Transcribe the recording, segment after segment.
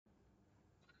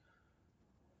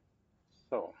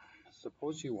So,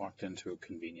 suppose you walked into a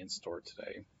convenience store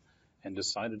today and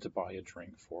decided to buy a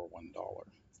drink for $1.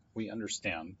 We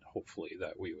understand, hopefully,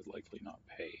 that we would likely not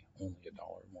pay only a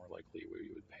dollar. More likely, we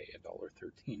would pay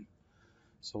 $1.13.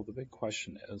 So the big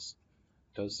question is,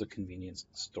 does the convenience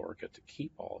store get to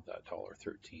keep all of that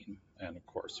 $1.13? And of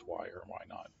course, why or why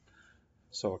not?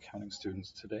 So, accounting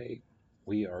students, today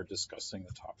we are discussing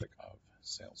the topic of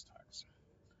sales tax.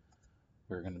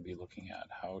 We're going to be looking at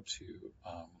how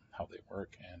they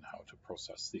work and how to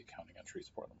process the accounting entries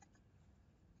for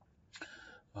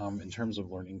them. In terms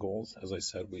of learning goals, as I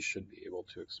said, we should be able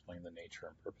to explain the nature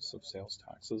and purpose of sales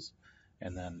taxes,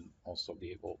 and then also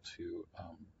be able to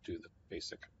do the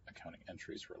basic accounting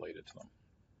entries related to them.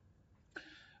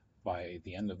 By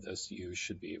the end of this, you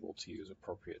should be able to use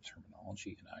appropriate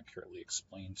terminology and accurately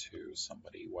explain to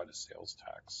somebody what sales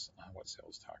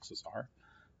taxes are,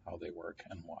 how they work,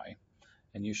 and why.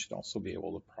 And you should also be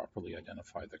able to properly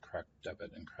identify the correct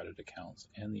debit and credit accounts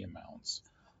and the amounts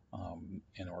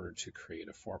in order to create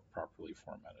a properly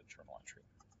formatted journal entry.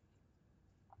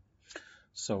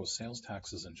 So sales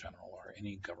taxes in general are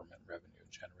any government revenue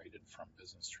generated from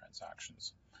business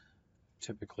transactions.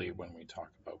 Typically, when we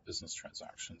talk about business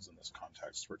transactions in this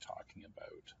context, we're talking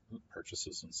about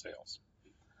purchases and sales.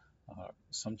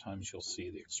 Sometimes you'll see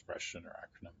the expression or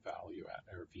acronym value add,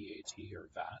 or VAT or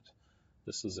VAT.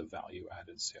 This is a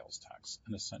value-added sales tax,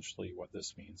 and essentially what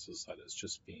this means is that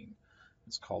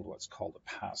it's called what's called a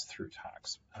pass-through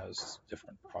tax. As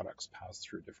different products pass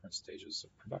through different stages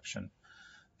of production,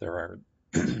 there are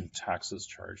taxes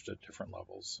charged at different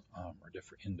levels or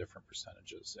in different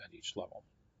percentages at each level.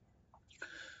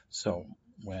 So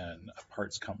when a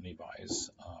parts company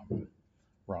buys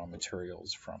raw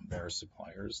materials from their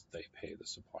suppliers, they pay the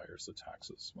suppliers the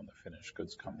taxes. When the finished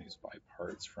goods companies buy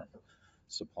parts from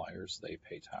suppliers, they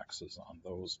pay taxes on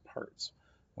those parts.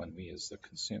 When we as the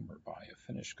consumer buy a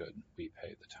finished good, we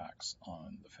pay the tax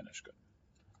on the finished good.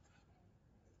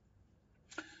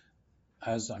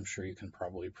 As I'm sure you can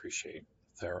probably appreciate,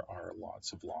 there are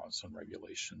lots of laws and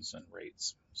regulations and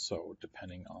rates. So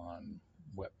depending on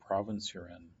what province you're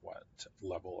in, what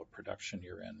level of production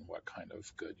you're in, what kind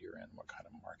of good you're in, what kind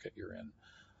of market you're in,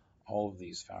 all of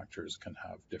these factors can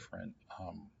have different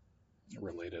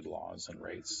related laws and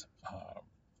rates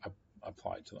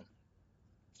applied to them.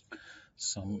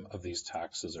 Some of these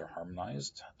taxes are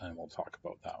harmonized, and we'll talk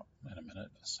about that in a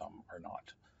minute. Some are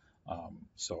not.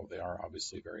 So they are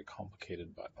obviously very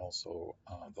complicated, but also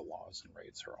the laws and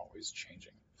rates are always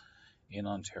changing. In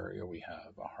Ontario, we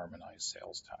have a harmonized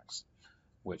sales tax,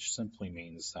 which simply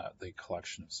means that the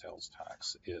collection of sales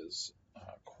tax is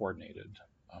coordinated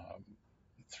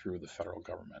through the federal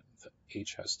government. The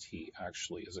HST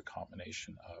actually is a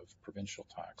combination of provincial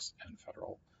tax and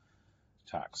federal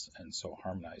tax, and so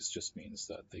harmonized just means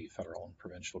that the federal and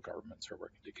provincial governments are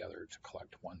working together to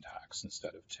collect one tax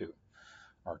instead of two.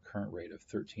 Our current rate of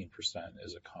 13%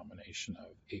 is a combination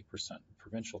of 8%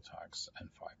 provincial tax and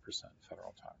 5%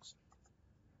 federal tax.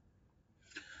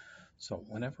 So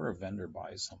whenever a vendor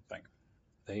buys something,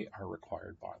 they are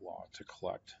required by law to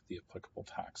collect the applicable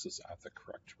taxes at the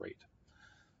correct rate.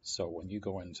 So when you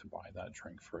go in to buy that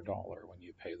drink for $1, when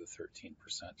you pay the 13%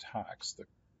 tax, the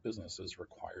business is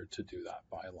required to do that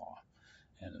by law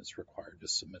and is required to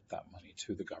submit that money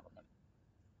to the government.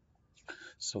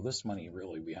 So this money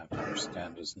really, we have to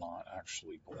understand, does not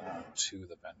actually belong to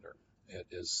the vendor.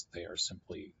 They are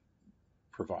simply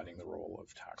providing the role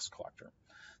of tax collector.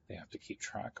 They have to keep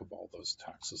track of all those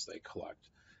taxes they collect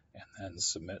and then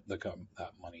submit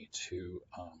that money to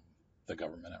the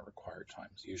government at required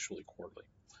times, usually quarterly.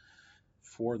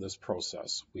 For this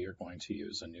process, we are going to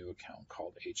use a new account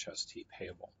called HST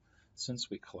Payable. Since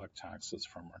we collect taxes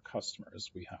from our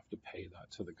customers, we have to pay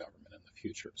that to the government in the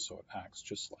future, so it acts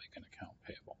just like an account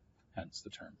payable, hence the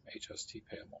term HST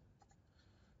Payable.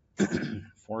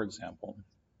 For example,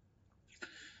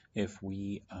 if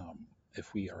we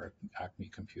are an Acme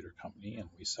Computer Company and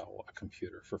we sell a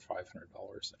computer for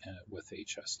 $500 with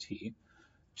HST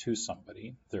to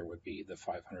somebody, there would be the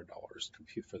 $500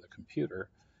 for the computer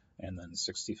and then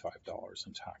 $65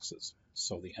 in taxes.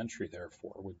 So the entry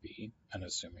therefore would be, and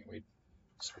assuming we'd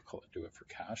do it for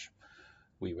cash,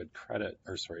 we would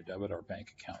debit our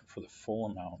bank account for the full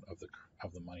amount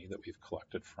of the money that we've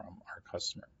collected from our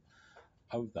customer.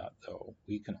 Of that, though,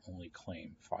 we can only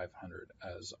claim $500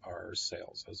 as our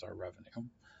sales, as our revenue,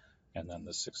 and then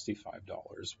the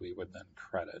 $65 we would then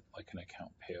credit like an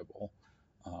account payable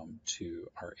to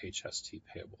our HST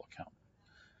Payable account.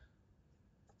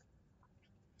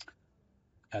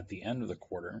 At the end of the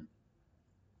quarter,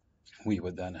 we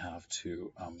would then have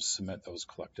to submit those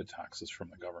collected taxes from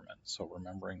the government. So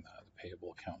remembering that the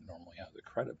payable account normally has a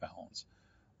credit balance,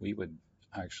 we would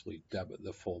actually debit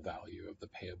the full value of the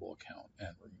payable account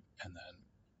and then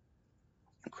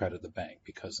credit the bank,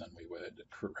 because then we would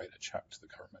write a check to the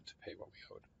government to pay what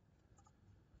we owed.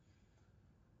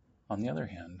 On the other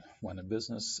hand, when a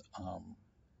business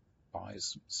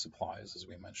buys supplies, as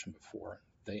we mentioned before,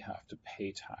 they have to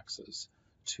pay taxes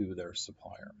to their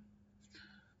supplier.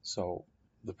 So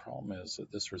the problem is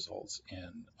that this results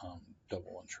in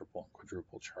double and triple and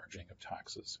quadruple charging of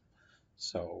taxes.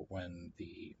 So when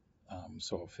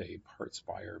so if a parts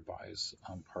buyer buys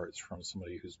parts from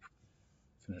somebody who's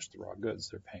finished the raw goods,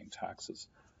 they're paying taxes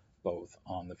both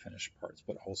on the finished parts,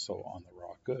 but also on the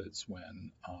raw goods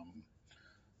when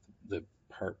the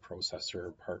part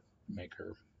processor, part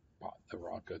maker bought the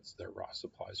raw goods, their raw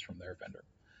supplies from their vendor.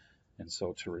 And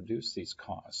so to reduce these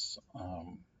costs,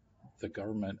 the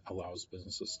government allows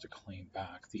businesses to claim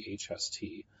back the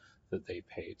HST that they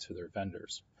pay to their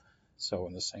vendors. So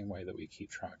in the same way that we keep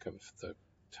track of the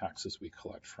taxes we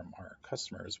collect from our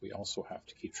customers, we also have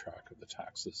to keep track of the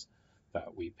taxes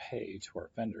that we pay to our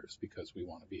vendors, because we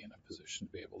want to be in a position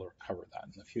to be able to recover that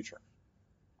in the future.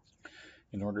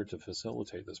 In order to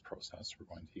facilitate this process,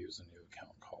 we're going to use a new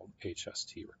account called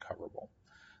HST Recoverable.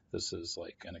 This is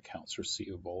like an accounts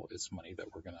receivable. It's money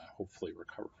that we're going to hopefully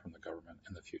recover from the government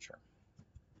in the future.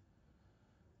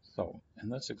 So in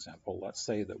this example, let's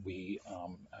say that we,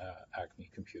 Acme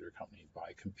Computer Company,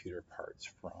 buy computer parts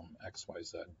from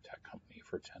XYZ Tech Company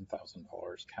for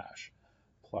 $10,000 cash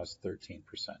plus 13%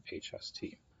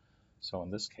 HST. So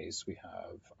in this case, we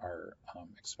have our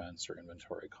expense or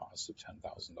inventory costs of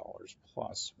 $10,000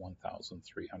 plus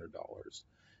 $1,300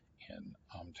 in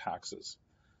taxes.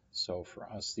 So for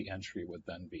us, the entry would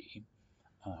then be,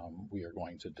 we are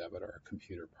going to debit our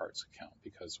computer parts account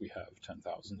because we have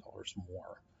 $10,000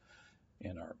 more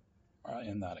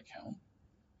in that account.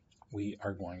 We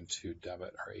are going to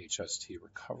debit our HST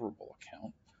recoverable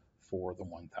account for the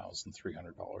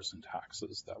 $1,300 in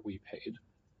taxes that we paid.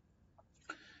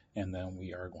 And then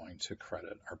we are going to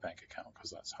credit our bank account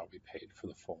because that's how we paid for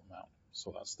the full amount.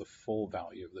 So that's the full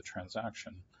value of the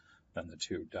transaction. Then the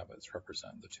two debits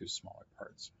represent the two smaller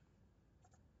parts.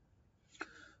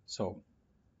 So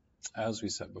as we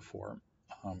said before,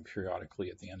 periodically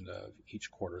at the end of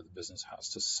each quarter, the business has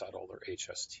to settle their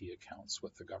HST accounts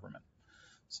with the government.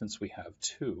 Since we have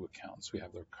two accounts, we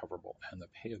have the recoverable and the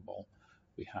payable,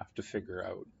 we have to figure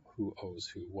out who owes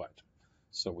who what.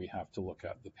 So we have to look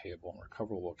at the payable and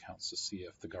recoverable accounts to see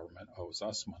if the government owes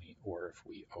us money or if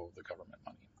we owe the government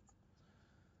money.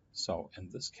 So in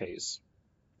this case,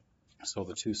 so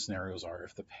the two scenarios are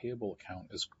if the payable account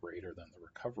is greater than the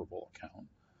recoverable account,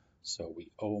 so we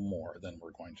owe more than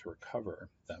we're going to recover,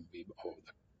 then we owe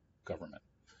the government.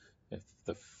 If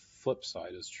the flip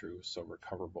side is true, so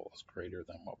recoverable is greater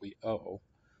than what we owe,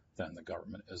 then the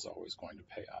government is always going to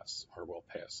pay us or will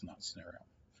pay us in that scenario.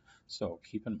 So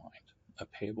keep in mind, a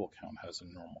payable account has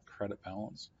a normal credit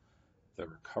balance. The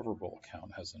recoverable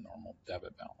account has a normal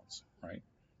debit balance, right?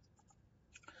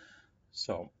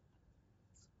 So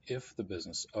if the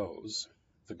business owes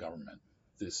the government,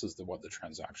 this is what the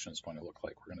transaction is going to look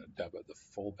like. We're going to debit the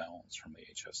full balance from the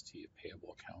HST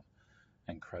payable account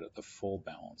and credit the full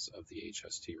balance of the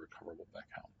HST recoverable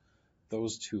account.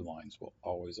 Those two lines will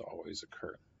always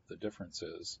occur. The difference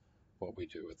is what we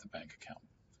do with the bank account.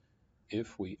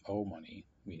 If we owe money,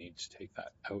 we need to take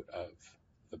that out of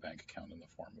the bank account in the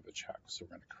form of a check. So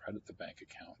we're going to credit the bank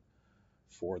account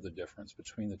for the difference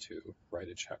between the two, write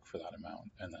a check for that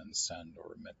amount, and then send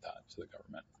or remit that to the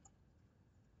government.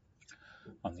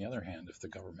 On the other hand, if the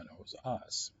government owes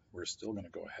us, we're still going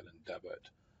to go ahead and debit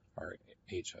our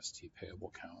HST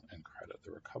payable account and credit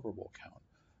the recoverable account.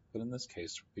 But in this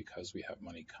case, because we have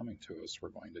money coming to us, we're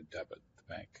going to debit the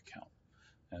bank account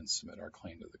and submit our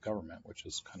claim to the government, which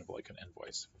is kind of like an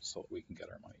invoice, so that we can get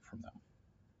our money from them.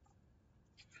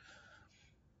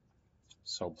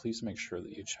 So please make sure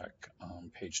that you check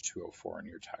page 204 in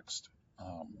your text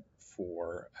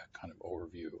for a kind of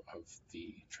overview of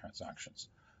the transactions.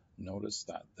 Notice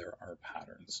that there are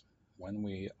patterns. When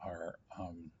we are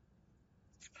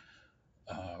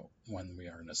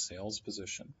in a sales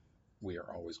position, we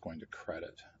are always going to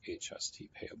credit HST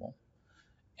payable,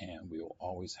 and we will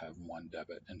always have one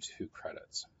debit and two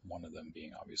credits, one of them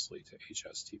being obviously to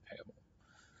HST payable.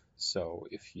 So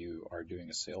if you are doing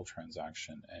a sale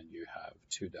transaction and you have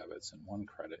two debits and one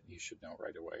credit, you should know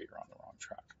right away you're on the wrong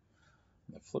track.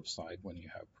 On the flip side, when you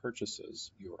have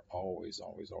purchases, you are always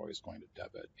going to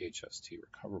debit HST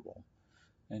recoverable,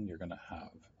 and you're going to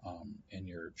have in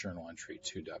your journal entry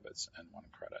two debits and one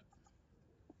credit.